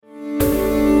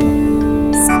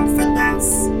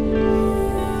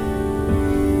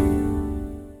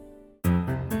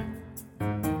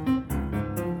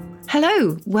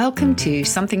Welcome to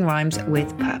Something Rhymes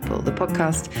with Purple, the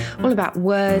podcast all about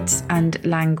words and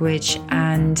language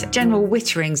and general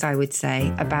witterings, I would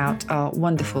say, about our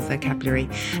wonderful vocabulary.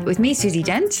 With me, Susie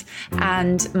Dent,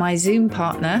 and my Zoom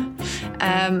partner,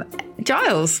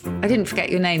 Giles. I didn't forget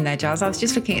your name there, Giles. I was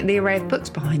just looking at the array of books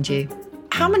behind you.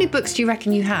 How many books do you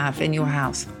reckon you have in your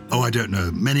house? Oh, I don't know.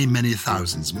 Many, many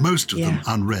thousands. Most of them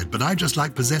unread. But I just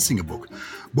like possessing a book.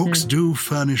 Books do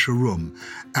furnish a room.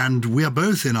 And we are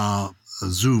both in our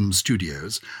Zoom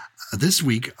studios. This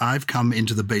week, I've come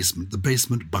into the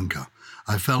basement bunker.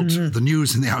 I felt the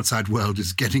news in the outside world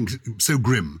is getting so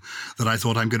grim that I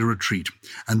thought I'm going to retreat.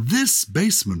 And this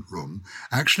basement room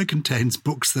actually contains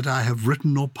books that I have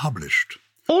written or published.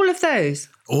 All of those?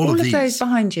 All of those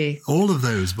behind you? All of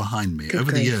those behind me.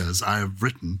 Over the years, I have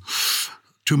written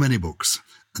too many books.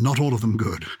 Not all of them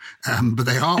good, but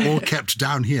they are all kept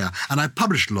down here. And I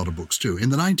published a lot of books too. In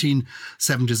the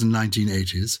 1970s and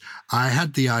 1980s, I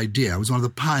had the idea, I was one of the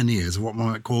pioneers of what one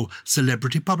might call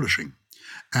celebrity publishing.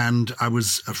 And I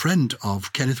was a friend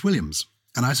of Kenneth Williams.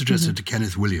 And I suggested to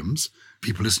Kenneth Williams,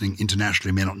 people listening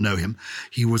internationally may not know him,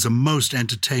 he was a most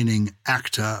entertaining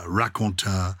actor,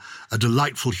 raconteur, a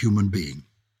delightful human being.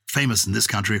 Famous in this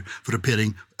country for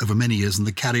appearing over many years in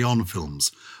the Carry On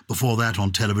films. Before that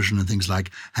on television and things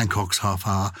like Hancock's Half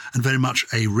Hour, and very much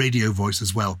a radio voice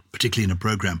as well, particularly in a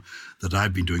program that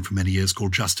I've been doing for many years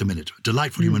called Just a Minute. A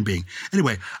delightful human being.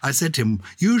 Anyway, I said to him,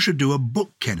 you should do a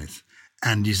book, Kenneth.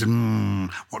 And he said,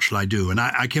 what shall I do? And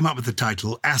I came up with the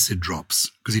title Acid Drops,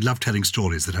 because he loved telling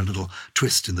stories that had a little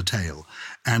twist in the tale.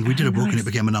 And we did a book and it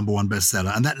became a #1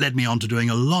 bestseller. And that led me on to doing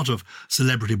a lot of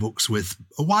celebrity books with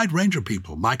a wide range of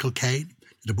people. Michael Caine,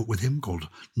 did a book with him called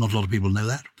Not a Lot of People Know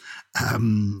That.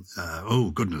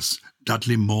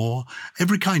 Dudley Moore.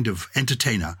 Every kind of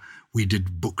entertainer we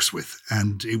did books with.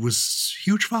 And it was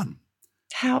huge fun.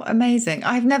 How amazing.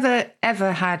 I've never,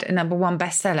 ever had a #1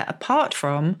 bestseller, apart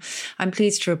from, I'm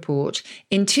pleased to report,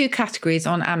 in 2 categories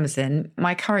on Amazon.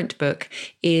 My current book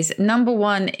is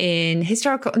 #1 in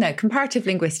comparative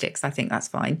linguistics. I think that's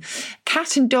fine.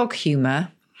 Cat and dog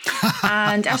humour.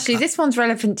 And actually, this one's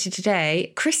relevant to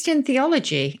today. Christian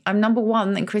theology. I'm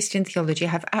 #1 in Christian theology. I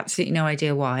have absolutely no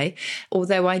idea why,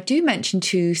 although I do mention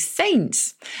 2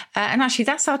 saints. And actually,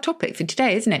 that's our topic for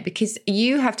today, isn't it? Because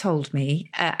you have told me,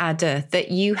 Ada,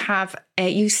 that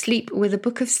you sleep with a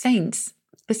book of saints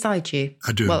beside you.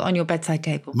 I do. Well, on your bedside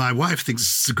table. My wife thinks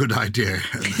it's a good idea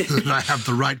that I have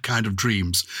the right kind of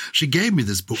dreams. She gave me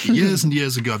this book years and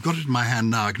years ago. I've got it in my hand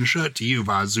now. I can show it to you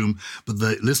via Zoom, but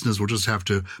the listeners will just have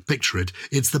to picture it.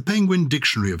 It's the Penguin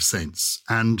Dictionary of Saints,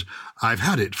 and I've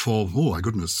had it for,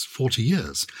 40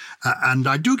 years. And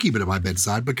I do keep it at my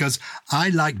bedside because I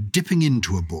like dipping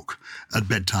into a book at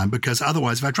bedtime, because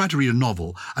otherwise, if I try to read a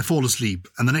novel, I fall asleep,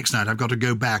 and the next night I've got to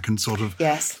go back and sort of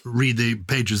read the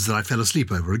pages that I fell asleep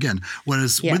over again.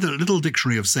 Whereas with a little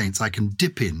dictionary of saints, I can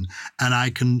dip in and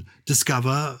I can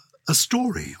discover a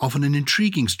story, often an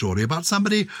intriguing story about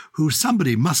somebody who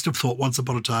somebody must have thought once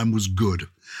upon a time was good.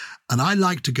 And I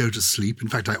like to go to sleep. In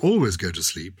fact, I always go to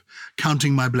sleep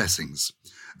counting my blessings.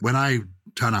 When I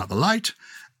turn out the light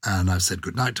and I've said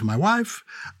goodnight to my wife,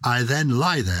 I then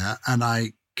lie there and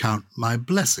I count my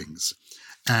blessings.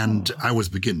 And I always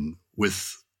begin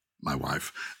with my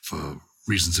wife for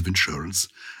reasons of insurance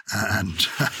and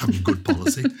good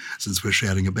policy, since we're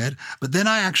sharing a bed. But then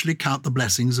I actually count the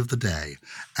blessings of the day.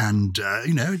 And,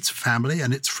 it's family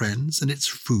and it's friends and it's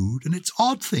food and it's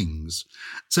odd things.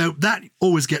 So that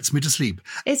always gets me to sleep.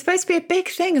 It's supposed to be a big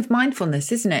thing of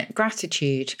mindfulness, isn't it?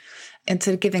 Gratitude and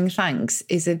sort of giving thanks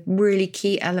is a really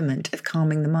key element of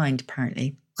calming the mind,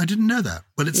 apparently. I didn't know that.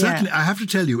 But it certainly, I have to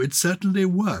tell you, it certainly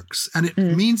works. And it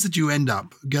means that you end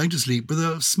up going to sleep with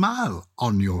a smile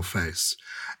on your face.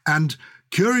 And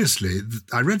curiously,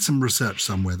 I read some research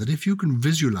somewhere that if you can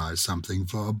visualize something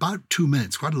for about 2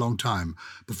 minutes, quite a long time,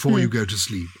 before you go to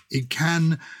sleep, it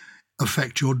can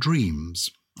affect your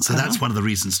dreams. So that's one of the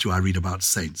reasons, too, I read about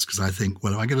saints, because I think,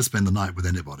 well, if I'm going to spend the night with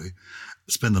anybody,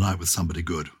 spend the night with somebody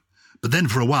good. But then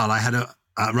for a while, I had a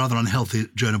rather unhealthy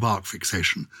Joan of Arc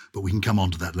fixation, but we can come on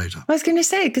to that later. I was going to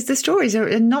say, because the stories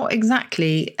are not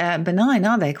exactly benign,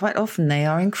 are they? Quite often they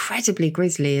are incredibly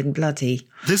grisly and bloody.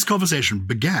 This conversation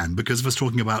began because of us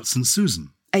talking about St.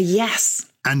 Susan.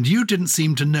 Yes. And you didn't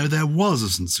seem to know there was a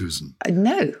St. Susan.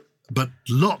 No. But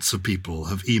lots of people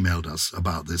have emailed us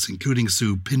about this, including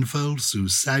Sue Pinfold, Sue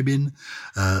Sabin,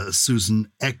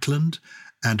 Susan Eklund.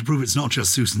 And to prove it's not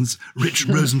just Susan's, Rich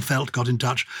Rosenfeld got in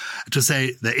touch to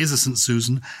say there is a St.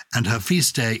 Susan and her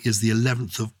feast day is the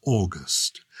 11th of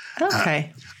August.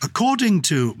 Okay. According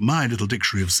to my little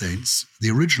dictionary of saints,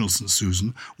 the original St.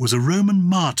 Susan was a Roman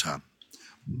martyr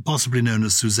possibly known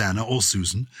as Susanna or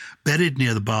Susan, buried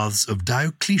near the baths of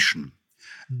Diocletian.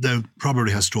 Though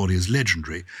probably her story is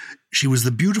legendary, she was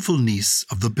the beautiful niece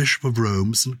of the Bishop of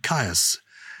Rome, St. Caius,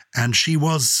 and she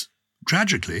was,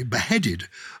 tragically, beheaded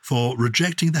for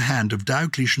rejecting the hand of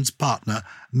Diocletian's partner,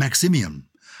 Maximian.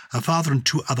 Her father and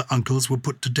 2 other uncles were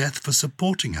put to death for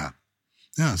supporting her.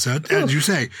 Yeah, so as you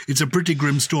say, it's a pretty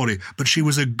grim story, but she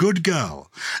was a good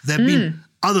girl. There have been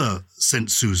other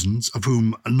St. Susans, of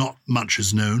whom not much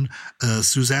is known.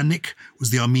 Susannik was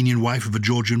the Armenian wife of a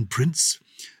Georgian prince.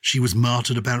 She was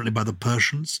martyred apparently by the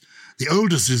Persians. The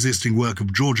oldest existing work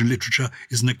of Georgian literature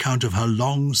is an account of her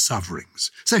long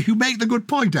sufferings. So you make the good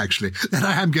point, actually, that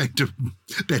I am going to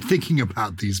be thinking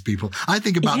about these people. I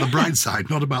think about the bright side,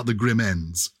 not about the grim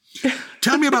ends.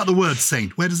 Tell me about the word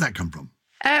saint. Where does that come from?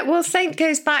 Well, saint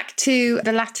goes back to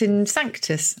the Latin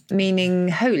sanctus, meaning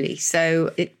holy.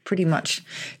 So it pretty much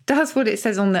does what it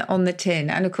says on the tin.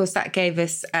 And of course, that gave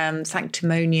us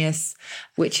sanctimonious,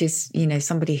 which is,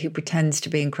 somebody who pretends to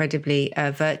be incredibly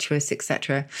virtuous,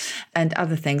 etc., and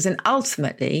other things. And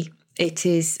ultimately, it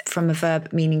is from a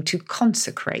verb meaning to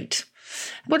consecrate.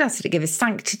 What else did it give us?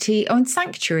 Sanctity, and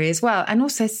sanctuary as well, and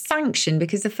also sanction,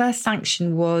 because the first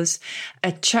sanction was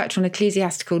a church or an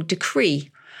ecclesiastical decree.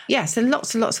 Yeah, so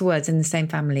lots and lots of words in the same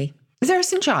family. Is there a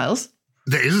St. Giles?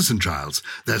 There is a St. Giles.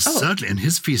 There's certainly, and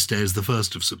his feast day is the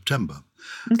 1st of September.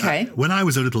 Okay. When I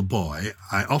was a little boy,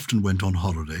 I often went on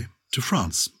holiday to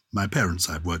France. My parents,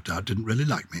 I've worked out, didn't really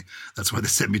like me. That's why they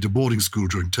sent me to boarding school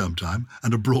during term time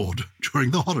and abroad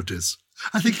during the holidays.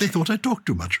 I think they thought I talked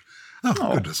too much.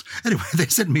 Oh, goodness. Anyway, they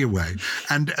sent me away.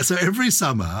 And so every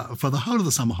summer, for the whole of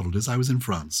the summer holidays, I was in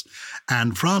France.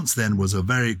 And France then was a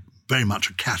very much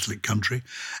a Catholic country,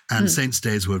 and saints'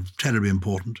 days were terribly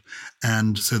important.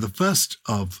 And so the 1st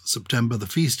of September, the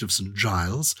feast of St.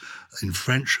 Giles, in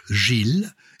French,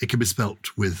 Gilles, it can be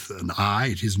spelt with an I,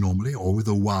 it is normally, or with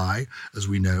a Y. As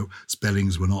we know,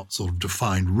 spellings were not sort of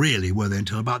defined really, were they,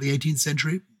 until about the 18th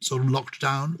century, sort of locked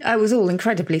down? It was all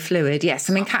incredibly fluid, yes.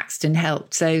 I mean, Caxton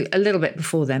helped, so a little bit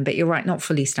before then, but you're right, not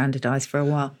fully standardised for a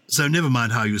while. So never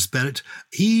mind how you spell it.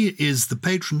 He is the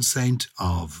patron saint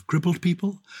of crippled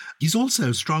people. He's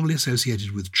also strongly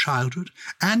associated with childhood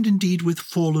and indeed with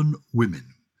fallen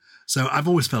women. So I've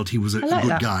always felt he was a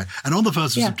good guy. And on the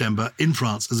 1st of September, in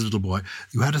France, as a little boy,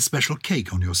 you had a special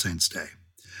cake on your Saint's Day.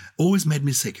 Always made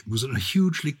me sick. It was a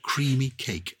hugely creamy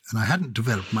cake, and I hadn't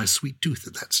developed my sweet tooth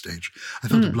at that stage. I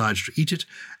felt obliged to eat it,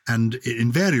 and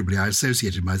invariably I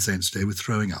associated my Saint's Day with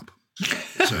throwing up.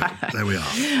 So there we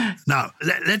are. Now,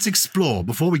 let's explore,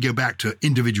 before we go back to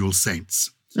individual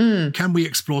saints, can we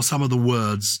explore some of the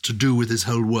words to do with this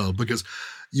whole world? Because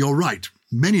you're right,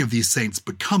 many of these saints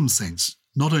become saints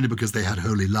not only because they had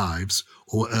holy lives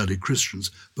or were early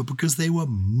Christians, but because they were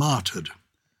martyred.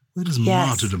 Where does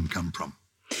martyrdom come from?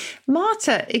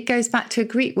 Martyr, it goes back to a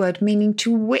Greek word meaning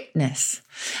to witness.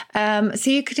 So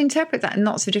you could interpret that in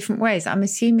lots of different ways. I'm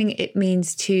assuming it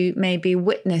means to maybe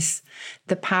witness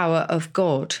the power of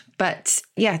God. But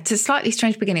yeah, it's a slightly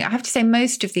strange beginning. I have to say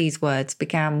most of these words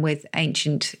began with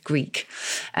ancient Greek.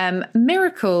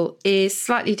 Miracle is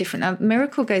slightly different. Now,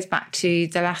 miracle goes back to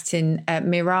the Latin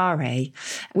mirare,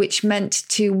 which meant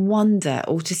to wonder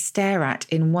or to stare at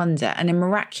in wonder. And a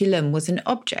miraculum was an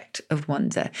object of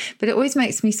wonder. But it always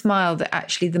makes me smile that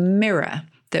actually the mirror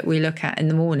that we look at in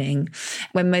the morning,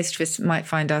 when most of us might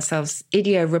find ourselves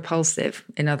idiorepulsive,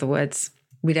 in other words,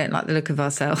 we don't like the look of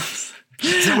ourselves.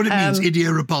 Is that what it means?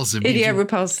 Idiorepulsive?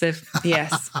 Idiorepulsive,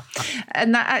 yes.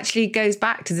 And that actually goes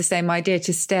back to the same idea,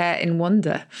 to stare in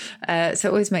wonder. So it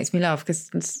always makes me laugh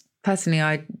because personally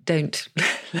I don't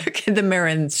look in the mirror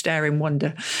and stare in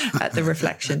wonder at the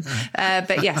reflection.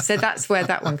 But yeah, so that's where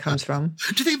that one comes from.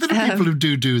 Do you think there are people who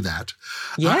do that?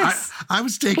 Yes. I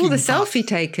was taking all the selfie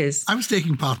takers. I was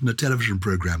taking part in a television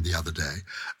programme the other day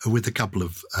with a couple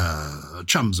of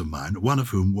chums of mine, one of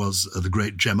whom was the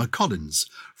great Gemma Collins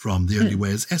from The Only Way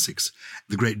is Essex,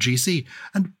 the great GC.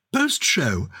 And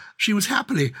post-show, she was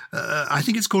happily, I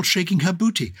think it's called shaking her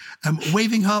booty,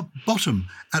 waving her bottom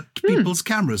at people's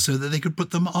cameras so that they could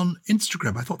put them on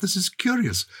Instagram. I thought, this is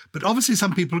curious. But obviously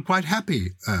some people are quite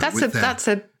happy That's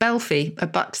a belfie, a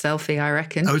butt selfie, I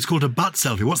reckon. Oh, it's called a butt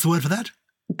selfie. What's the word for that?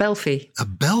 Belfie. A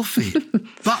belfie.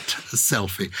 Butt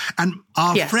selfie. And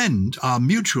our friend, our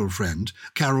mutual friend,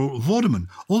 Carol Vorderman,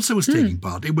 also was taking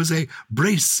part. It was a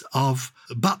brace of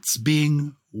butts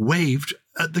being waved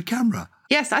at the camera.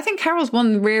 Yes, I think Carol's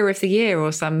won Rear of the Year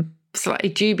or some slightly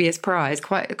dubious prize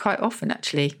quite often,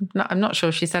 actually. I'm not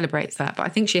sure she celebrates that, but I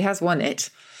think she has won it.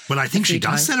 Well, I think she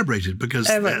does celebrate it because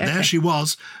there she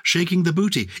was, shaking the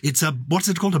booty. It's what's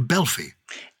it called, a belfie?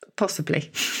 Possibly.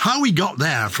 How we got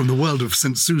there from the world of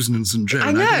St. Susan and St. Joan,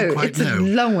 I know. don't quite It's know. a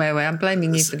long way away. I'm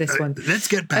blaming you for this one. Let's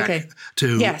get back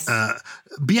to Yes.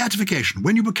 beatification.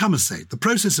 When you become a saint, the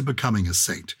process of becoming a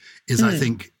saint is, I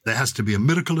think, there has to be a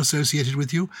miracle associated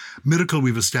with you. Miracle,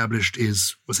 we've established,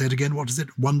 is, say it again, what is it?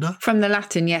 Wonder? From the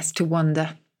Latin, yes, to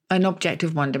wonder. An object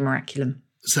of wonder, miraculum.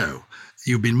 So,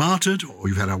 you've been martyred, or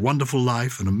you've had a wonderful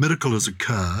life, and a miracle has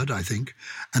occurred, I think,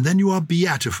 and then you are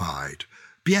beatified.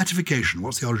 Beatification,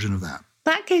 what's the origin of that?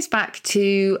 That goes back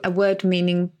to a word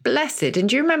meaning blessed. And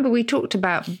do you remember we talked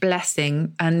about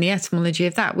blessing and the etymology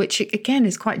of that, which again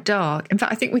is quite dark. In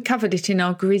fact, I think we covered it in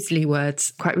our grisly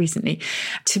words quite recently.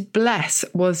 To bless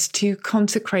was to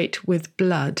consecrate with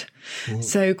blood. Ooh.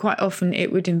 So quite often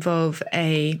it would involve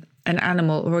an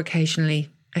animal or occasionally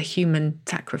a human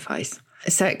sacrifice.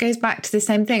 So it goes back to the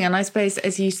same thing. And I suppose,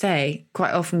 as you say,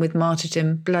 quite often with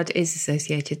martyrdom, blood is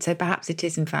associated. So perhaps it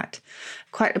is, in fact,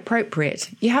 quite appropriate.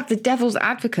 You have the devil's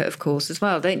advocate, of course, as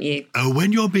well, don't you? Oh,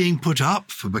 when you're being put up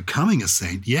for becoming a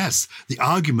saint, yes, the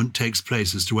argument takes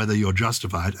place as to whether you're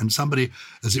justified. And somebody,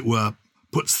 as it were,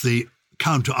 puts the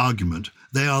counter-argument.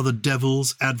 They are the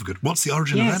devil's advocate. What's the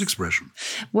origin of that expression?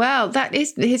 Well, that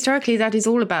is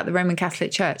all about the Roman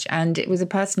Catholic Church, and it was a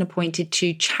person appointed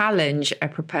to challenge a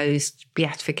proposed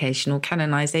beatification or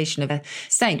canonization of a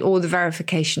saint or the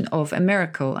verification of a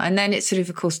miracle. And then it's sort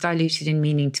of course, diluted in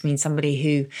meaning to mean somebody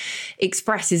who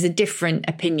expresses a different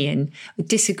opinion,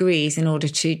 disagrees in order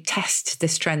to test the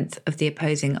strength of the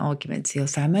opposing argument. So you'll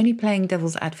say, I'm only playing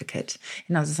devil's advocate.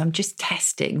 In other words, I'm just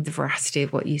testing the veracity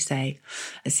of what you say.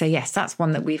 So yes, that's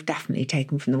one that we've definitely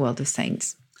taken from the world of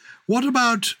saints. What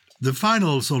about the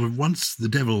final sort of, once the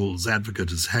devil's advocate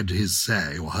has had his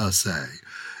say or her say,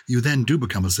 you then do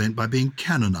become a saint by being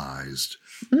canonized.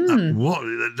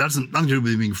 That doesn't nothing to do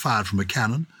with being fired from a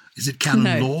canon. Is it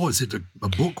canon law? Is it a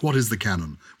book? What is the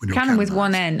canon when you're canon canonized? with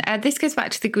one N. This goes back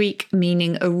to the Greek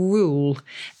meaning a rule.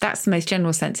 That's the most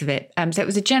general sense of it. So it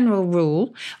was a general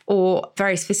rule, or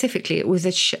very specifically, it was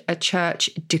a church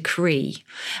decree.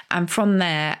 And from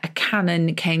there, a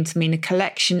canon came to mean a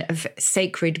collection of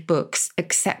sacred books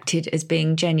accepted as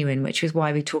being genuine, which is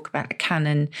why we talk about a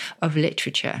canon of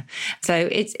literature. So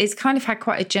it's kind of had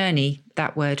quite a journey,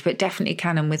 that word, but definitely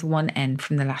canon with one N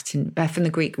from the Latin, from the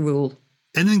Greek rule.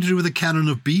 Anything to do with a canon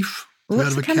of beef?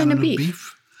 What's a canon of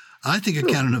beef? I think a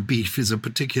canon of beef is a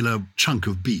particular chunk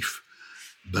of beef.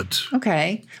 But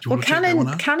okay, well,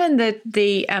 canon,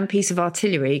 the piece of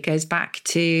artillery goes back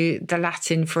to the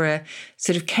Latin for a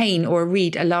sort of cane or a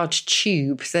reed, a large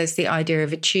tube. So there's the idea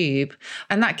of a tube,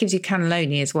 and that gives you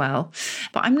cannelloni as well.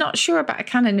 But I'm not sure about a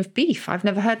canon of beef. I've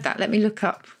never heard that. Let me look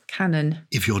up canon.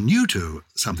 If you're new to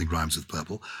Something Rhymes with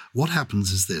Purple, what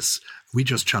happens is this. We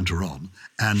just chunter on,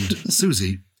 and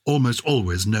Susie almost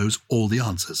always knows all the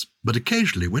answers. But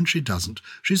occasionally, when she doesn't,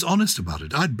 she's honest about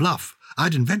it. I'd bluff.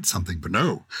 I'd invent something, but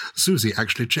no. Susie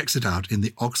actually checks it out in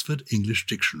the Oxford English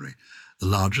Dictionary, the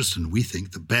largest and we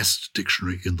think the best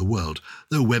dictionary in the world,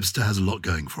 though Webster has a lot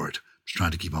going for it. She's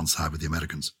trying to keep on side with the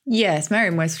Americans. Yes,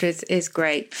 Merriam-Webster is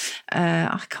great.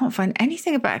 I can't find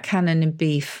anything about a canon in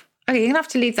beef. Okay, you're going to have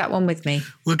to leave that one with me.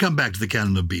 We'll come back to the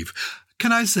canon of beef.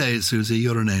 Can I say, Susie,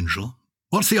 you're an angel?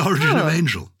 What's the origin of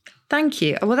angel? Thank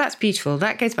you. Well, that's beautiful.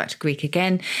 That goes back to Greek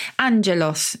again.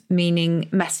 Angelos, meaning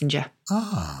messenger.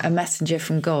 A messenger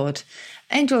from God.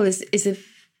 Angel is a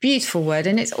beautiful word,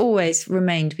 and it's always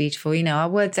remained beautiful. You know, our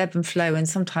words ebb and flow, and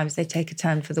sometimes they take a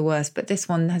turn for the worse, but this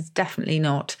one has definitely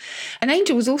not. An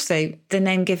angel was also the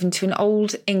name given to an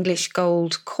old English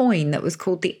gold coin that was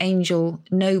called the Angel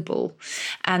Noble.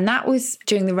 And that was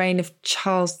during the reign of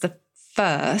Charles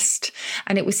I,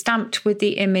 and it was stamped with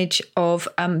the image of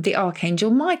the Archangel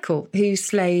Michael, who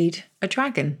slayed a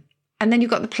dragon. And then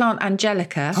you've got the plant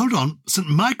Angelica. Hold on, St.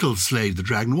 Michael slayed the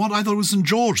dragon. What? I thought it was St.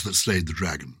 George that slayed the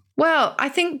dragon. Well, I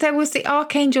think there was the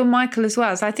Archangel Michael as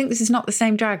well, so I think this is not the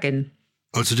same dragon.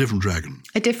 Oh, it's a different dragon.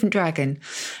 A different dragon.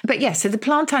 But yes, so the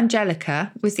plant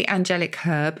Angelica was the angelic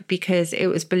herb because it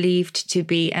was believed to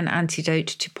be an antidote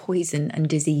to poison and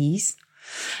disease.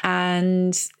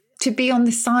 And to be on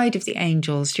the side of the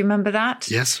angels. Do you remember that?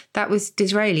 Yes. That was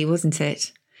Disraeli, wasn't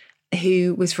it?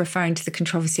 Who was referring to the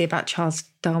controversy about Charles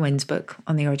Darwin's book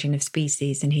on the origin of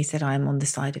species. And he said, I am on the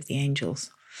side of the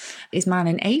angels. Is man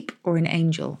an ape or an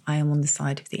angel? I am on the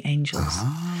side of the angels.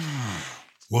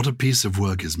 What a piece of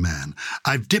work is man.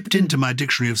 I've dipped into my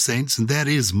Dictionary of Saints, and there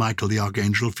is Michael the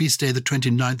Archangel, feast day the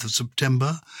 29th of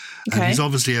September. Okay. And he's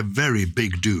obviously a very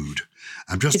big dude.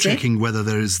 I'm just checking whether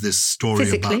there is this story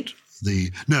physically? about...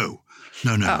 No,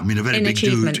 No. I mean, a very in big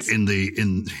dude achievements. in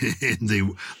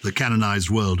the canonized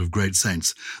world of great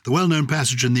saints. The well-known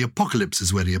passage in the Apocalypse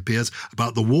is where he appears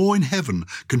about the war in heaven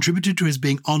contributed to his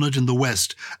being honored in the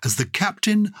West as the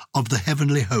captain of the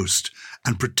heavenly host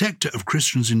and protector of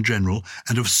Christians in general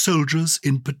and of soldiers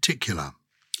in particular.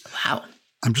 Wow.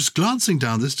 I'm just glancing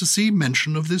down this to see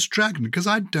mention of this dragon, because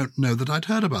I don't know that I'd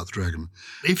heard about the dragon.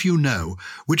 If you know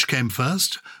which came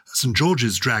first, St.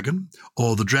 George's dragon,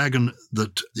 or the dragon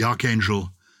that the Archangel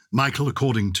Michael,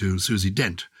 according to Susie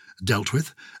Dent, dealt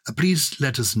with, please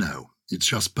let us know. It's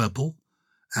just purple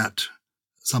at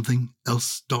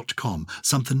somethingelse.com,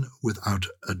 something without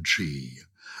a G.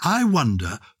 I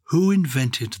wonder who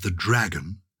invented the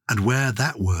dragon and where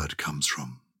that word comes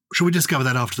from. Shall we discover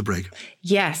that after the break?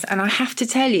 Yes, and I have to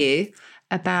tell you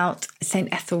about St.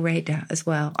 Ethelreda as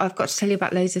well. I've got to tell you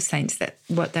about loads of saints that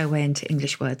work their way into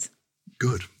English words.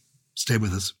 Good. Stay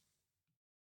with us.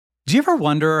 Do you ever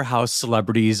wonder how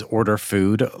celebrities order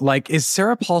food? Like, is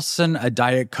Sarah Paulson a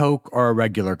Diet Coke or a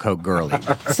regular Coke girlie?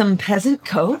 Some peasant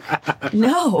Coke?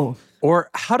 No.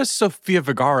 Or how does Sofia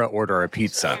Vergara order a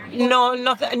pizza? No,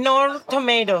 nothing. No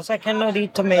tomatoes. I cannot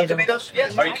eat tomatoes.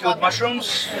 Yes. Are you cool with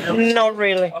mushrooms? Not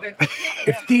really.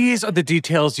 If these are the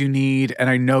details you need, and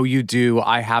I know you do,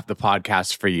 I have the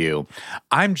podcast for you.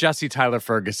 I'm Jesse Tyler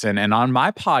Ferguson, and on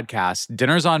my podcast,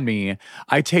 Dinners on Me,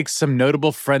 I take some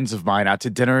notable friends of mine out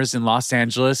to dinners in Los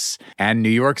Angeles and New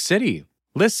York City.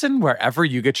 Listen wherever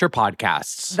you get your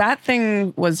podcasts. That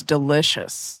thing was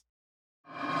delicious.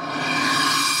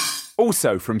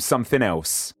 Also from Something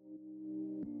Else.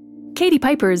 Katie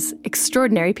Piper's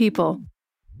Extraordinary People.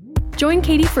 Join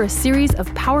Katie for a series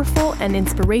of powerful and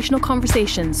inspirational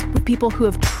conversations with people who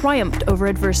have triumphed over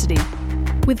adversity,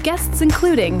 with guests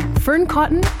including Fern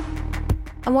Cotton.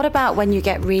 And what about when you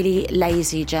get really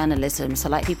lazy journalism? So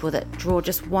like people that draw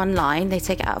just one line, they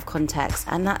take it out of context,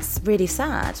 and that's really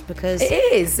sad because...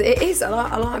 It is. And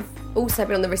I've also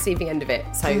been on the receiving end of it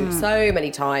so many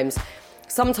times.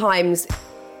 Sometimes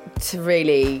to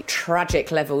really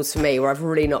tragic levels for me where I've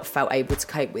really not felt able to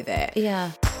cope with it.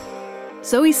 Yeah.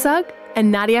 Zoe Sugg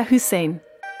and Nadia Hussein.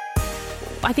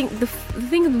 I think the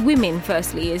thing with women,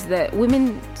 firstly, is that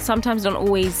women sometimes don't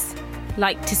always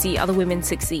like to see other women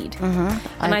succeed.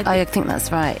 Mm-hmm. I think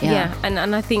that's right, yeah.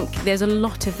 And I think there's a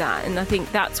lot of that, and I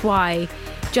think that's why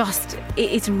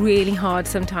it's really hard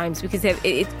sometimes, because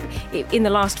in the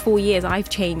last 4 years I've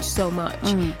changed so much.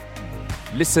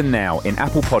 Listen now in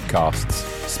Apple Podcasts,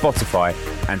 Spotify,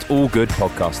 and all good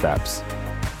podcast apps.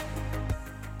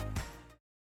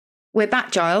 We're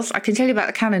back, Giles. I can tell you about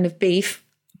the cannon of beef.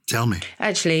 Tell me.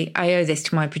 Actually, I owe this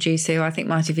to my producer, who I think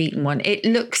might have eaten one. It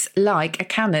looks like a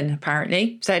cannon,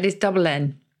 apparently. So it is double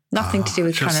N. Nothing to do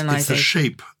with canonization. It's the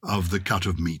shape of the cut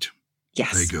of meat.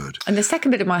 Yes. Very good. And the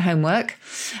second bit of my homework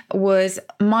was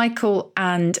Michael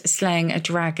and slaying a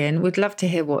dragon. Would love to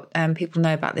hear what people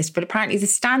know about this. But apparently the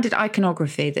standard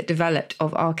iconography that developed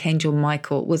of Archangel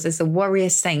Michael was as a warrior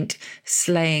saint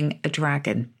slaying a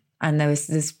dragon. And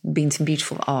there's been some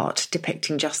beautiful art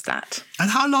depicting just that.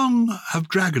 And how long have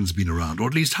dragons been around? Or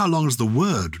at least how long has the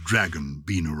word dragon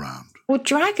been around? Well,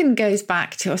 dragon goes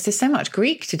back to, there's so much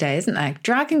Greek today, isn't there?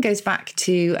 Dragon goes back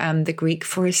to the Greek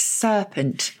for a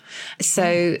serpent.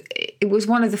 So it was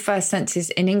one of the first senses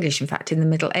in English, in fact, in the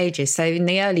Middle Ages. So in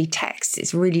the early texts,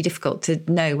 it's really difficult to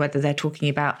know whether they're talking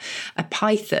about a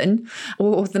python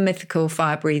or the mythical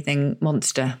fire-breathing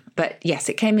monster. But yes,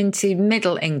 it came into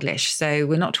Middle English. So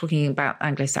we're not talking about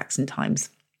Anglo-Saxon times.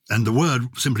 And the word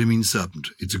simply means serpent.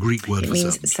 It's a Greek word for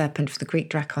serpent. It means serpent, from the Greek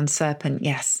drakon, serpent,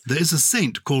 yes. There is a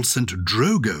saint called Saint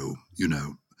Drogo, you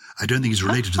know. I don't think he's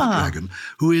related to the dragon,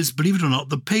 who is, believe it or not,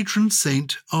 the patron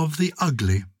saint of the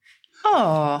ugly.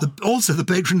 Oh. Also the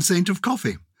patron saint of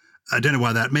coffee. I don't know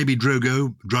why that. Maybe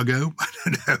Drugo, I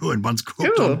don't know, and one's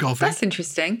called on coffee. That's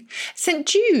interesting. St.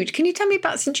 Jude. Can you tell me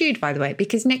about St. Jude, by the way?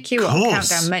 Because Nick Hewitt on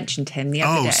Countdown mentioned him the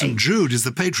other day. Oh, St. Jude is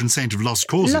the patron saint of lost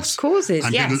causes. Lost causes,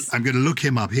 yes. I'm going to look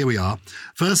him up. Here we are.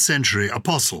 1st century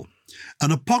apostle.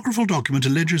 An apocryphal document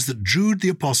alleges that Jude the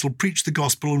Apostle preached the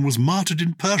gospel and was martyred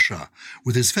in Persia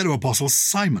with his fellow apostle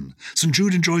Simon. St.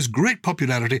 Jude enjoys great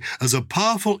popularity as a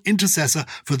powerful intercessor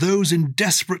for those in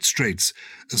desperate straits.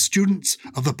 As students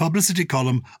of the publicity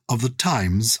column of The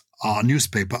Times, our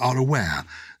newspaper, are aware.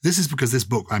 This is because this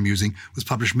book I'm using was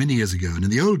published many years ago, and in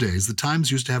the old days, The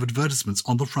Times used to have advertisements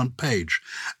on the front page,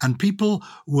 and people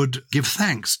would give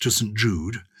thanks to St.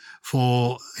 Jude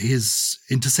for his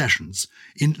intercessions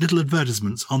in little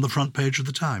advertisements on the front page of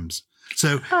the Times.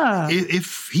 So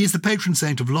if he is the patron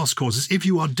saint of lost causes, if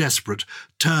you are desperate,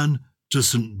 turn to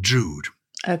St. Jude.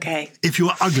 Okay. If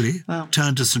you're ugly,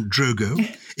 turn to St. Drogo.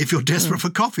 If you're desperate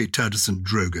for coffee, turn to St.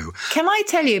 Drogo. Can I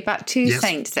tell you about two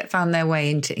saints that found their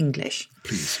way into English?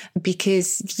 Please.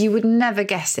 Because you would never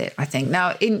guess it, I think.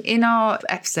 Now, in our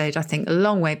episode, I think a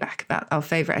long way back about our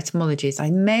favourite etymologies,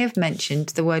 I may have mentioned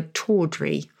the word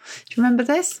tawdry. Do you remember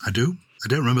this? I do. I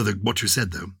don't remember what you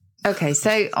said, though. Okay,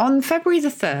 so on February the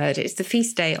 3rd, it's the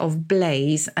feast day of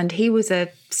Blaise, and he was a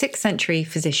 6th century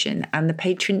physician and the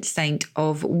patron saint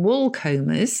of wool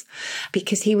combers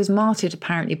because he was martyred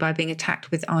apparently by being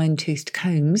attacked with iron-toothed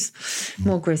combs,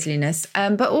 more grisliness,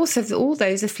 but also for all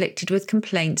those afflicted with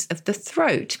complaints of the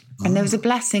throat. And there was a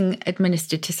blessing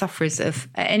administered to sufferers of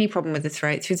any problem with the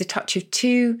throat through the touch of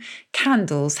 2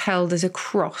 candles held as a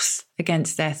cross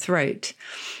against their throat.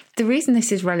 The reason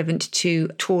this is relevant to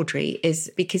tawdry is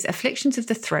because afflictions of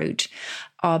the throat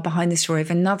are behind the story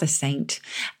of another saint,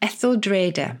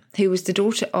 Etheldreda, who was the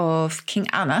daughter of King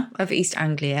Anna of East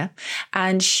Anglia,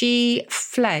 and she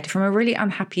fled from a really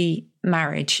unhappy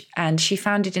marriage, and she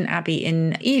founded an abbey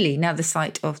in Ely, now the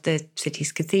site of the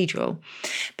city's cathedral.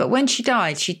 But when she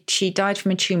died, she died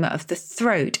from a tumour of the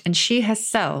throat, and she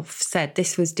herself said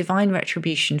this was divine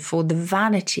retribution for the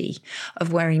vanity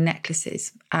of wearing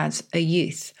necklaces as a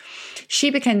youth.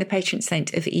 She became the patron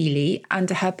saint of Ely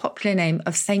under her popular name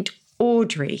of Saint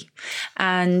Audrey,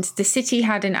 and the city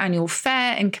had an annual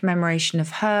fair in commemoration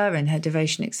of her and her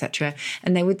devotion, etc.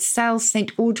 And they would sell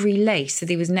St. Audrey lace, so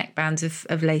there was neckbands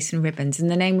of lace and ribbons, and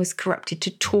the name was corrupted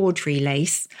to tawdry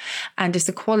lace. And as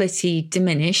the quality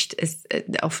diminished, as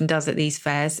it often does at these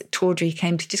fairs, tawdry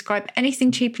came to describe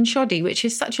anything cheap and shoddy, which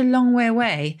is such a long way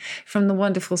away from the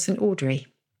wonderful St. Audrey.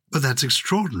 But that's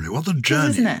extraordinary. What a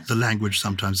journey the language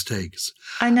sometimes takes.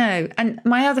 I know. And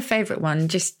my other favourite one,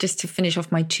 just to finish off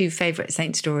my 2 favourite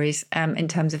saint stories in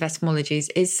terms of etymologies,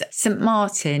 is St.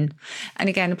 Martin. And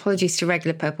again, apologies to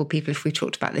regular purple people if we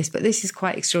talked about this, but this is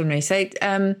quite extraordinary. So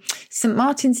St.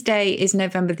 Martin's Day is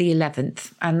November the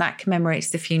 11th, and that commemorates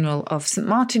the funeral of St.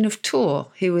 Martin of Tours,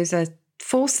 who was a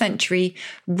 4th century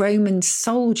Roman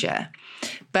soldier.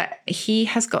 But he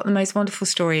has got the most wonderful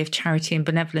story of charity and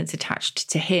benevolence attached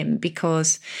to him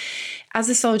because as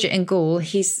a soldier in Gaul,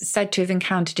 he's said to have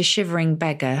encountered a shivering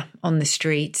beggar on the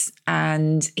streets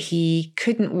and he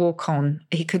couldn't walk on,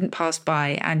 he couldn't pass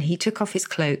by, and he took off his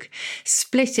cloak,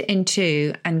 split it in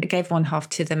 2 and gave one half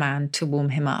to the man to warm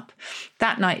him up.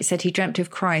 That night, he said he dreamt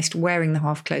of Christ wearing the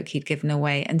half cloak he'd given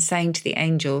away and saying to the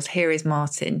angels, "Here is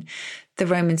Martin, the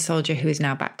Roman soldier who is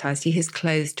now baptized. He has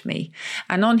clothed me."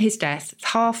 And on his death,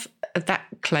 half of that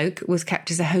cloak was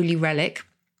kept as a holy relic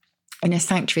in a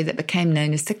sanctuary that became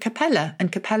known as the Capella.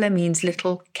 And Capella means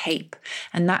little cape.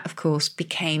 And that, of course,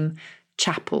 became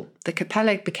chapel. The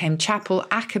Capella became chapel.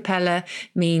 A cappella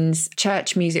means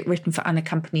church music written for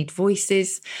unaccompanied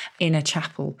voices in a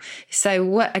chapel. So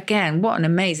what an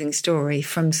amazing story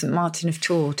from St. Martin of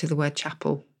Tours to the word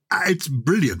chapel. It's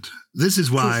brilliant. This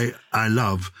is why I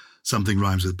love Something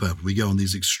Rhymes with Purple. We go on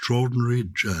these extraordinary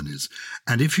journeys.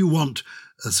 And if you want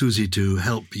Susie to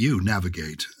help you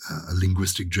navigate a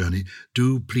linguistic journey,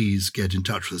 do please get in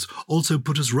touch with us. Also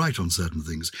put us right on certain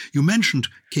things. You mentioned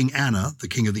King Anna, the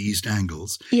king of the East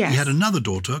Angles. Yes. He had another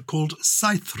daughter called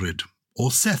Scythrid or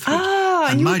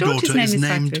Sethrid. And my daughter is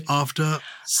named after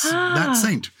that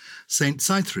saint, Saint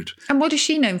Scythrid. And what is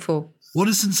she known for? What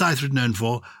is Saint Scythrid known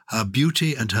for? Her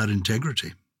beauty and her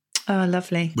integrity. Oh,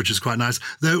 lovely. Which is quite nice.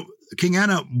 Though King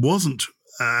Anna wasn't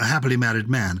a happily married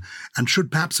man and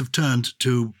should perhaps have turned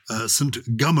to St.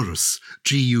 Gummarus,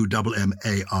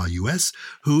 Gummarus,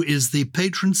 who is the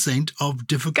patron saint of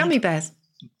difficult... Gummy bears.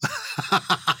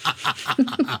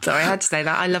 Sorry, I had to say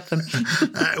that. I love them.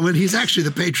 Well, he's actually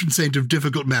the patron saint of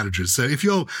difficult marriages. So if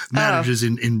your marriage is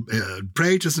in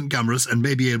pray to St. Gummarus and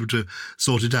may be able to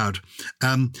sort it out.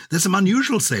 There's some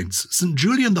unusual saints. St.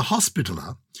 Julian the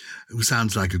Hospitaller, who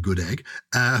sounds like a good egg,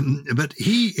 but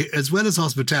he, as well as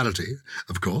hospitality,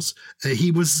 of course,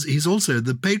 he's also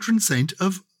the patron saint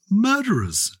of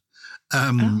murderers.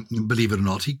 Believe it or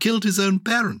not, he killed his own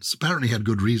parents. Apparently he had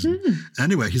good reason.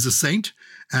 Anyway, he's a saint,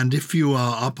 and if you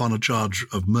are up on a charge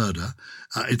of murder,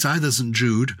 it's either St.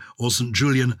 Jude or St.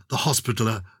 Julian the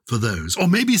Hospitaller for those. Or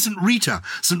maybe St. Rita.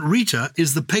 St. Rita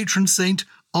is the patron saint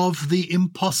of the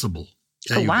impossible.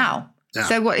 Oh, wow. Yeah.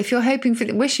 So what, if you're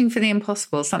wishing for the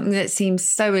impossible, something that seems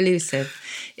so elusive,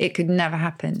 it could never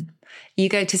happen, you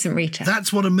go to St. Rita.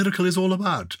 That's what a miracle is all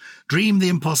about. Dream the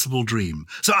impossible dream.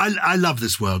 So I love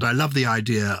this world. I love the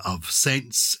idea of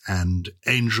saints and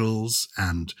angels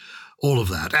and all of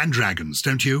that, and dragons,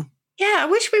 don't you? Yeah, I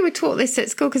wish we were taught this at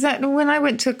school, because when I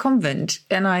went to a convent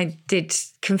and I did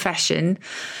confession,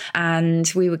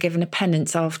 and we were given a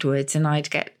penance afterwards, and I'd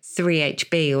get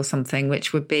 3HB or something,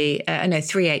 which would be,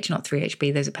 3H, not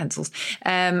 3HB, those are pencils,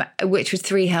 which was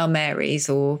 3 Hail Marys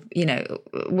or,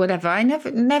 whatever. I never,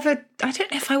 I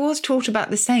don't know if I was taught about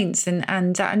the saints and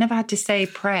I never had to say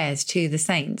prayers to the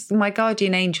saints. My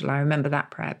guardian angel, I remember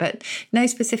that prayer, but no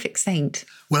specific saint.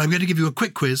 Well, I'm going to give you a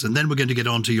quick quiz and then we're going to get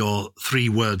on to your 3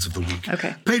 words of the week.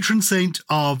 Okay. Patron saint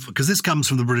of, because this comes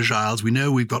from the British Isles, we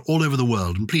know we've got all over the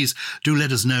world. And please do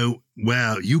let us know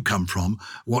where you come from,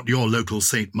 what your local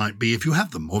saint might be if you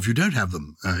have them or if you don't have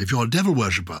them. If you're a devil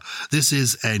worshipper, this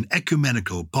is an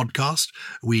ecumenical podcast.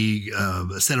 We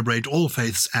celebrate all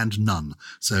faiths and none.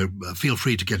 So feel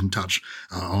free to get in touch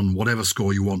on whatever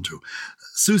score you want to.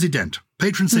 Susie Dent,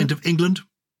 patron saint of England.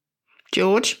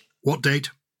 George. What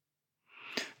date?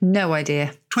 No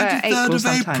idea. 23rd of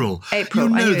April. April.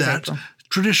 You know that. April.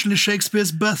 Traditionally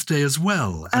Shakespeare's birthday as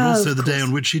well, and also the day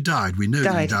on which he died. We know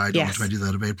that he died on the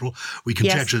 23rd of April. We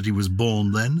conjecture that he was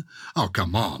born then. Oh,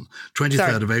 come on.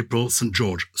 23rd of April, St.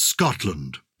 George,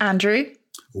 Scotland. Andrew.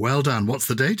 Well done. What's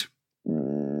the date?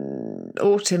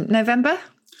 Autumn. November?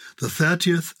 The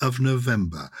 30th of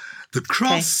November. The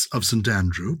cross of St.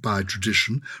 Andrew, by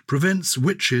tradition, prevents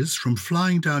witches from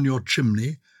flying down your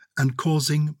chimney and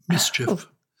causing mischief. Oh.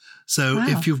 So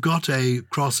if you've got a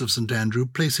cross of St. Andrew,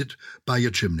 place it by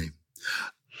your chimney.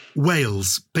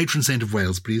 Wales, patron saint of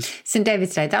Wales, please. St.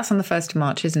 David's Day. That's on the 1st of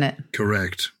March, isn't it?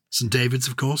 Correct. St. David's,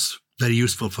 of course. Very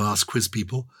useful for us quiz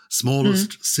people.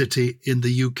 Smallest city in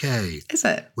the UK. Is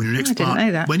it? When you next didn't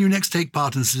know that. When you next take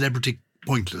part in Celebrity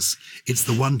Pointless, it's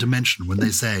the one to mention when they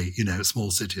say,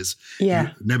 small cities.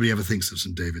 Yeah. Nobody ever thinks of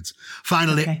St. David's.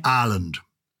 Finally, Ireland.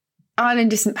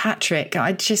 Ireland is St. Patrick.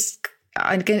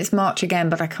 It's March again,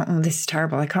 but I can't. Oh, this is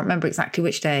terrible. I can't remember exactly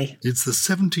which day. It's the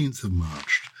 17th of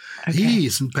March. Okay. He,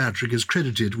 St. Patrick, is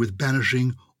credited with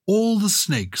banishing all the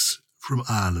snakes from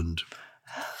Ireland.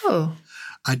 Oh.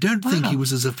 I don't think he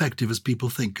was as effective as people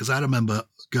think, because I remember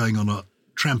going on a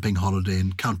tramping holiday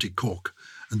in County Cork,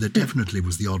 and there definitely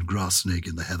was the odd grass snake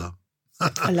in the heather.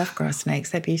 I love grass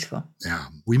snakes. They're beautiful. Yeah.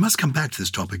 We must come back to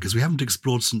this topic because we haven't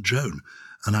explored St. Joan,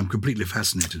 and I'm completely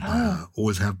fascinated by her.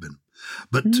 Always have been.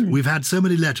 But we've had so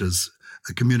many letters,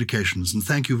 communications, and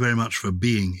thank you very much for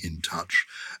being in touch.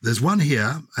 There's one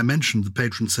here. I mentioned the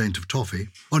patron saint of toffee.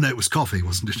 Oh, no, it was coffee,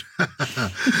 wasn't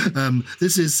it?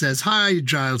 This says, "Hi,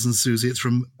 Giles and Susie. It's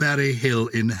from Barry Hill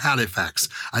in Halifax.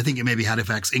 I think it may be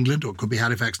Halifax, England, or it could be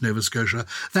Halifax, Nova Scotia.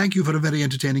 Thank you for a very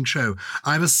entertaining show.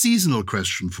 I have a seasonal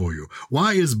question for you.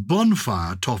 Why is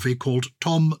bonfire toffee called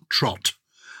Tom Trot?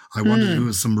 I wondered if it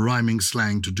was some rhyming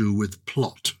slang to do with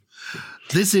plot.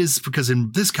 This is because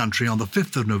in this country, on the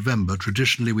 5th of November,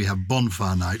 traditionally we have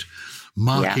bonfire night,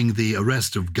 marking the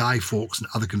arrest of Guy Fawkes and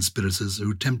other conspirators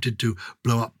who attempted to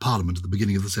blow up Parliament at the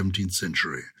beginning of the 17th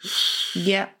century.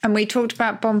 Yeah, and we talked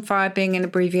about bonfire being an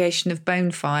abbreviation of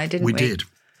bonfire, didn't we? We did.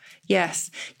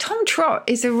 Yes. Tom Trot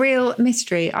is a real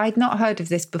mystery. I'd not heard of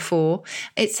this before.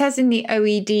 It says in the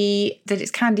OED that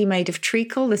it's candy made of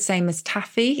treacle, the same as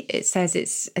taffy. It says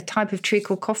it's a type of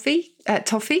treacle toffee.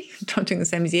 Not doing the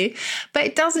same as you. But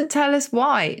it doesn't tell us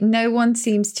why. No one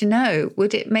seems to know.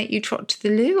 Would it make you trot to the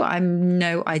loo? I've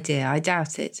no idea. I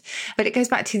doubt it. But it goes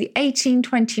back to the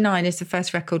 1829 is the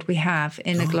first record we have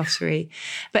in a glossary.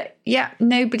 But yeah,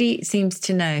 nobody seems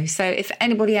to know. So if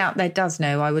anybody out there does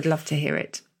know, I would love to hear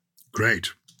it. Great.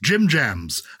 Jim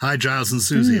Jams. Hi, Giles and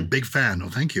Susie. A big fan. Oh,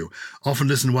 thank you. Often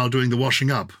listen while doing the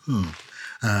washing up.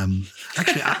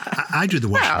 Actually, I do the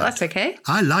washing up. Well, that's okay.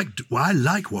 I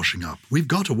like washing up. We've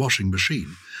got a washing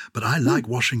machine, but I like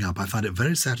washing up. I find it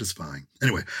very satisfying.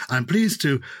 Anyway, I'm pleased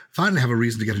to finally have a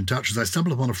reason to get in touch as I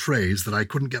stumbled upon a phrase that I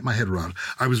couldn't get my head around.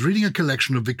 I was reading a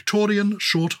collection of Victorian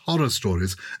short horror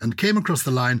stories and came across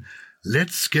the line,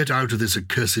 "Let's get out of this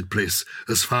accursed place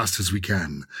as fast as we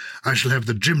can. I shall have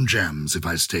the Jim Jams if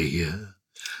I stay here."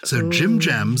 So Jim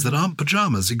Jams that aren't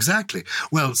pyjamas, exactly.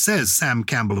 Well, says Sam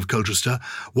Campbell of Colchester,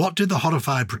 what did the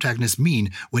horrified protagonist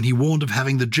mean when he warned of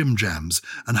having the Jim Jams?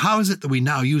 And how is it that we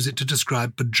now use it to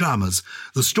describe pyjamas?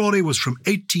 The story was from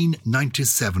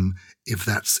 1897, if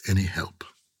that's any help.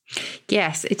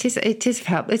 Yes, it is of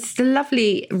help. It's the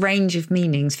lovely range of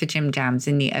meanings for Jim Jams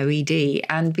in the OED.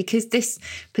 And because this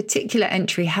particular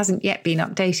entry hasn't yet been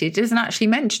updated, it doesn't actually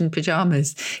mention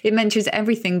pyjamas. It mentions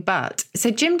everything but.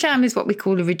 So Jim Jam is what we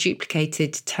call a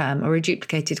reduplicated term or a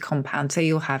duplicated compound. So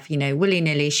you'll have,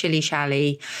 willy-nilly,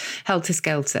 shilly-shally,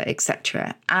 helter-skelter,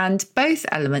 etc. And both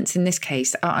elements in this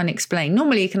case are unexplained.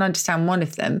 Normally you can understand one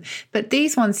of them, but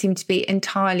these ones seem to be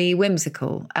entirely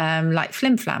whimsical, like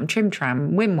flim-flam,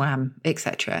 trim-tram, whim wham,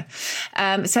 etc.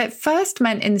 So it first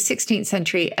meant in the 16th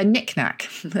century a knick-knack,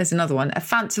 there's another one, a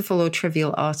fanciful or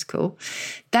trivial article.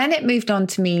 Then it moved on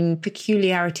to mean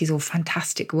peculiarities or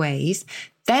fantastic ways.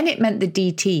 Then it meant the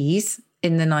DTs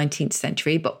in the 19th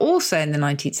century, but also in the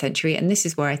 19th century, and this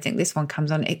is where I think this one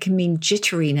comes on, it can mean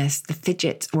jitteriness, the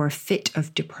fidgets, or a fit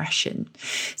of depression.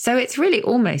 So it's really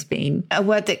almost been a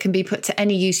word that can be put to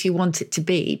any use you want it to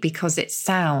be, because it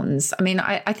sounds, I mean,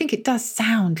 I think it does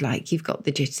sound like you've got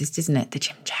the jitters, doesn't it? The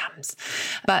jam-jams.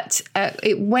 But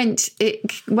it went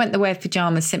the way of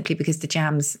pajamas simply because the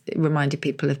jams reminded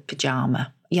people of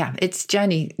pajama. Yeah, its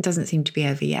journey doesn't seem to be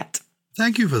over yet.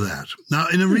 Thank you for that. Now,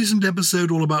 in a recent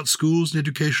episode all about schools and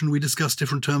education, we discussed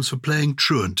different terms for playing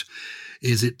truant.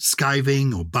 Is it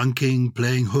skiving or bunking,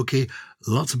 playing hooky?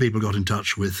 Lots of people got in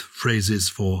touch with phrases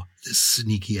for this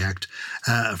sneaky act.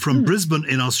 From Brisbane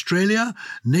in Australia,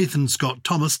 Nathan Scott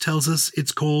Thomas tells us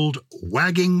it's called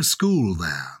wagging school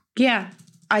there. Yeah,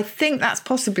 I think that's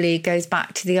possibly goes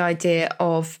back to the idea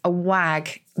of a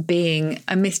wag being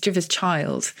a mischievous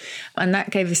child. And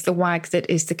that gave us the wag that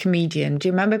is the comedian. Do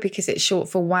you remember? Because it's short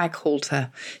for wag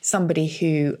halter, somebody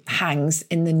who hangs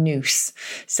in the noose.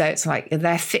 So it's like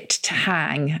they're fit to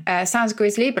hang. Sounds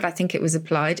grisly, but I think it was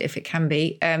applied, if it can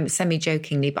be,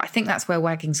 semi-jokingly. But I think that's where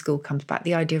wagging school comes back,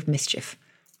 the idea of mischief.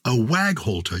 A wag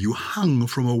halter? You hung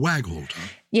from a wag halter?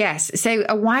 Yes. So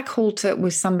a wag halter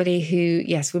was somebody who,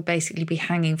 yes, would basically be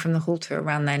hanging from the halter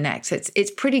around their neck. So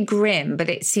it's pretty grim, but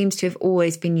it seems to have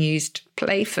always been used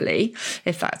playfully,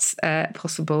 if that's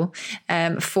possible,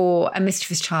 for a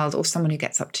mischievous child or someone who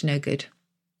gets up to no good.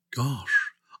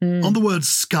 Gosh. On the word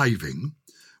skiving,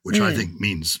 which I think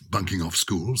means bunking off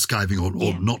school, skiving or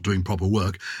not doing proper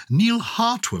work, Neil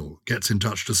Hartwell gets in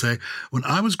touch to say, when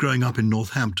I was growing up in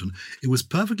Northampton, it was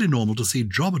perfectly normal to see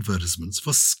job advertisements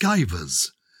for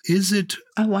skivers. Is it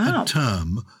a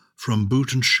term from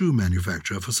boot and shoe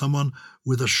manufacturer for someone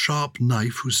with a sharp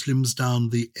knife who slims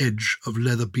down the edge of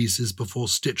leather pieces before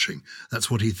stitching? That's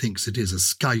what he thinks it is, a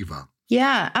skiver.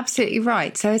 Yeah, absolutely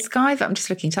right. So a skiver, I'm just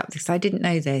looking it up because I didn't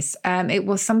know this. It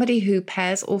was somebody who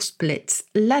pairs or splits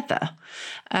leather.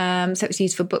 So it's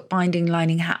used for bookbinding,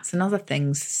 lining hats and other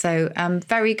things. So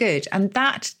very good. And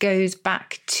that goes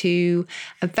back to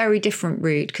a very different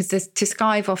route, because to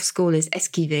skive off school is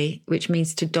esquiver, which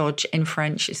means to dodge in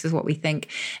French. This is what we think.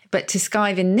 But to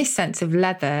skive in this sense of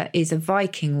leather is a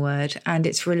Viking word, and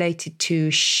it's related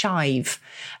to shive.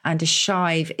 And a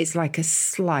shive is like a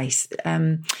slice.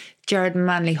 Gerard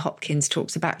Manley Hopkins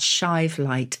talks about shive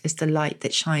light as the light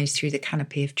that shines through the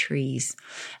canopy of trees.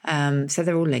 So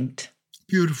they're all linked.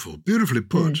 Beautiful, beautifully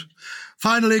put.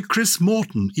 Finally, Chris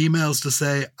Morton emails to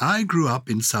say, I grew up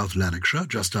in South Lanarkshire,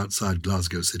 just outside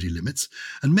Glasgow city limits,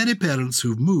 and many parents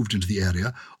who've moved into the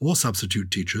area, or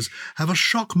substitute teachers, have a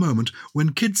shock moment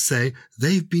when kids say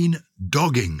they've been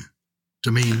dogging,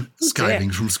 to mean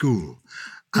skiving from school.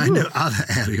 I know other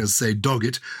areas say dog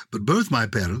it, but both my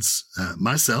parents,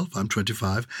 myself, I'm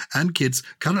 25, and kids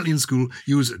currently in school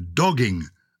use dogging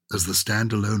as the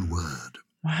standalone word.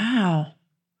 Wow.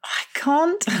 I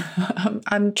can't.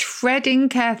 I'm treading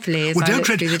carefully as I look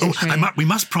through the dictionary. We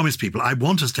must promise people, I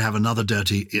want us to have another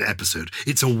dirty episode.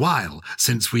 It's a while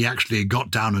since we actually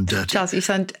got down and dirty. Charles, you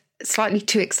sound slightly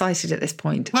too excited at this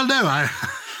point. Well, no,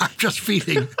 I'm just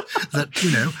feeling that,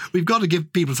 we've got to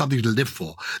give people something to live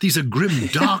for. These are grim,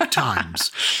 dark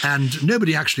times, and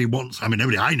nobody actually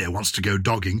nobody I know wants to go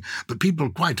dogging, but people are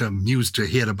quite amused to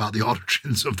hear about the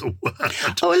origins of the word.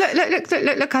 Oh,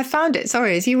 look, I found it.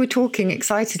 Sorry, as you were talking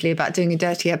excitedly about doing a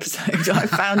dirty episode, I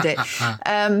found it.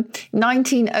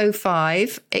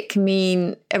 1905, it can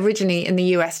mean originally in the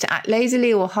US to act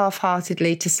lazily or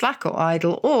half-heartedly, to slack or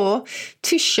idle, or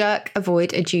to shirk,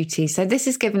 avoid a duty. So this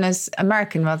is given as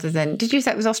American rather than, did you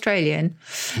say it was Australian?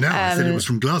 No, I said it was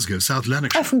from Glasgow, South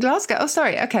Lanarkshire. Oh, from Glasgow. Oh,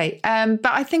 sorry. Okay. But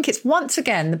I think it's once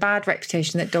again the bad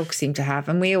reputation that dogs seem to have,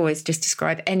 and we always just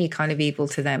describe any kind of evil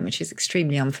to them, which is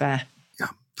extremely unfair. Yeah,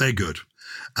 very good.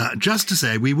 Just to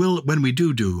say, we will, when we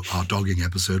do our dogging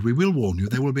episode, we will warn you,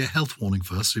 there will be a health warning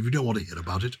first, so if you don't want to hear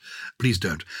about it, please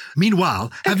don't. Meanwhile,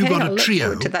 have you got a trio?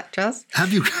 Look forward to that, Charles.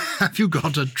 Have you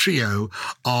got a trio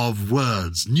of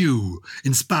words, new,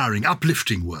 inspiring,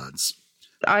 uplifting words?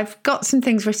 I've got some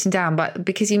things written down, but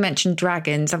because you mentioned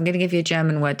dragons, I'm going to give you a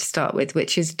German word to start with,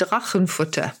 which is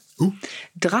Drachenfutter. Ooh.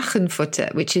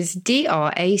 Drachenfutter, which is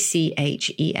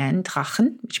Drachen,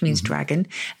 Drachen, which means dragon,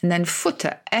 and then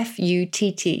Futter,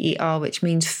 Futter, which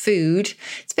means food.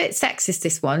 It's a bit sexist,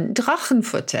 this one.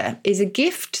 Drachenfutter is a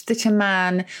gift that a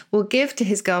man will give to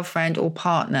his girlfriend or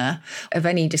partner of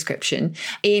any description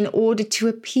in order to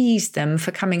appease them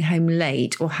for coming home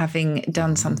late or having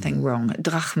done something wrong.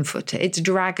 Drachenfutter. It's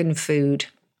dragon food.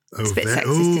 It's a bit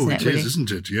sexist, isn't it, it really? is,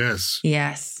 isn't it? Yes.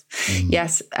 Yes.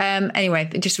 Yes. Anyway,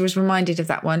 I just was reminded of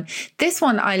that one. This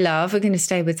one I love. We're going to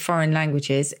stay with foreign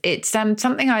languages. It's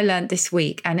something I learned this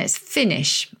week, and it's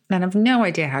Finnish. And I've no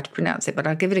idea how to pronounce it, but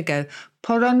I'll give it a go.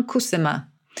 Poronkusema,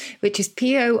 which is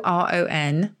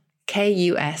Poronkusema.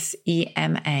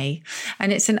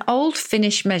 And it's an old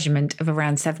Finnish measurement of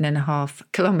around 7.5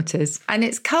 kilometres. And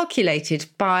it's calculated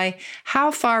by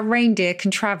how far a reindeer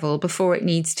can travel before it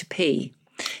needs to pee.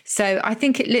 So I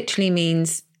think it literally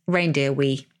means reindeer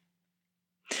wee.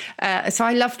 So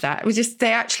I love that. It was just,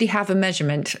 they actually have a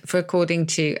measurement for according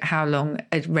to how long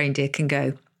a reindeer can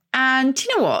go. And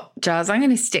you know what, Jazz? I'm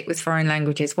going to stick with foreign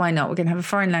languages. Why not? We're going to have a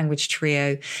foreign language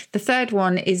trio. The third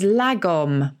one is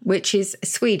lagom, which is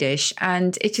Swedish,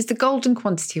 and it is the golden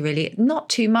quantity, really. Not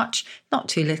too much, not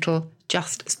too little,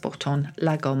 just spot on,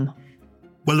 lagom.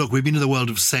 Well, look, we've been in the world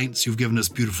of saints. You've given us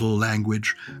beautiful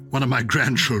language. One of my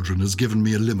grandchildren has given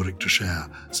me a limerick to share,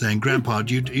 saying, Grandpa, are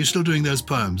you still doing those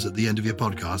poems at the end of your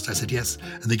podcast? I said, yes.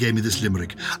 And they gave me this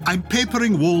limerick. I'm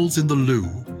papering walls in the loo,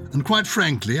 and quite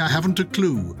frankly, I haven't a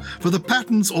clue. For the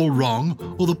pattern's all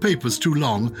wrong, or the paper's too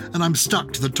long, and I'm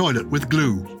stuck to the toilet with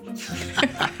glue.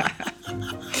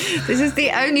 This is the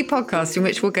only podcast in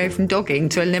which we'll go from dogging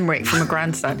to a limerick from a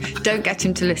grandson. Don't get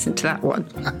him to listen to that one.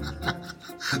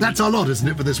 That's our lot, isn't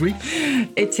it, for this week?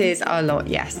 It is our lot,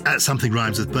 yes. Something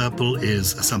Rhymes with Purple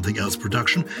is a Something Else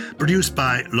production, produced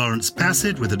by Lawrence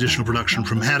Bassett, with additional production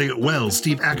from Harriet Wells,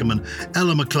 Steve Ackerman,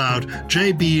 Ella McLeod,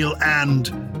 Jay Beale,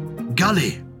 and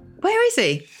Gully. Where is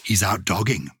he? He's out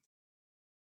dogging.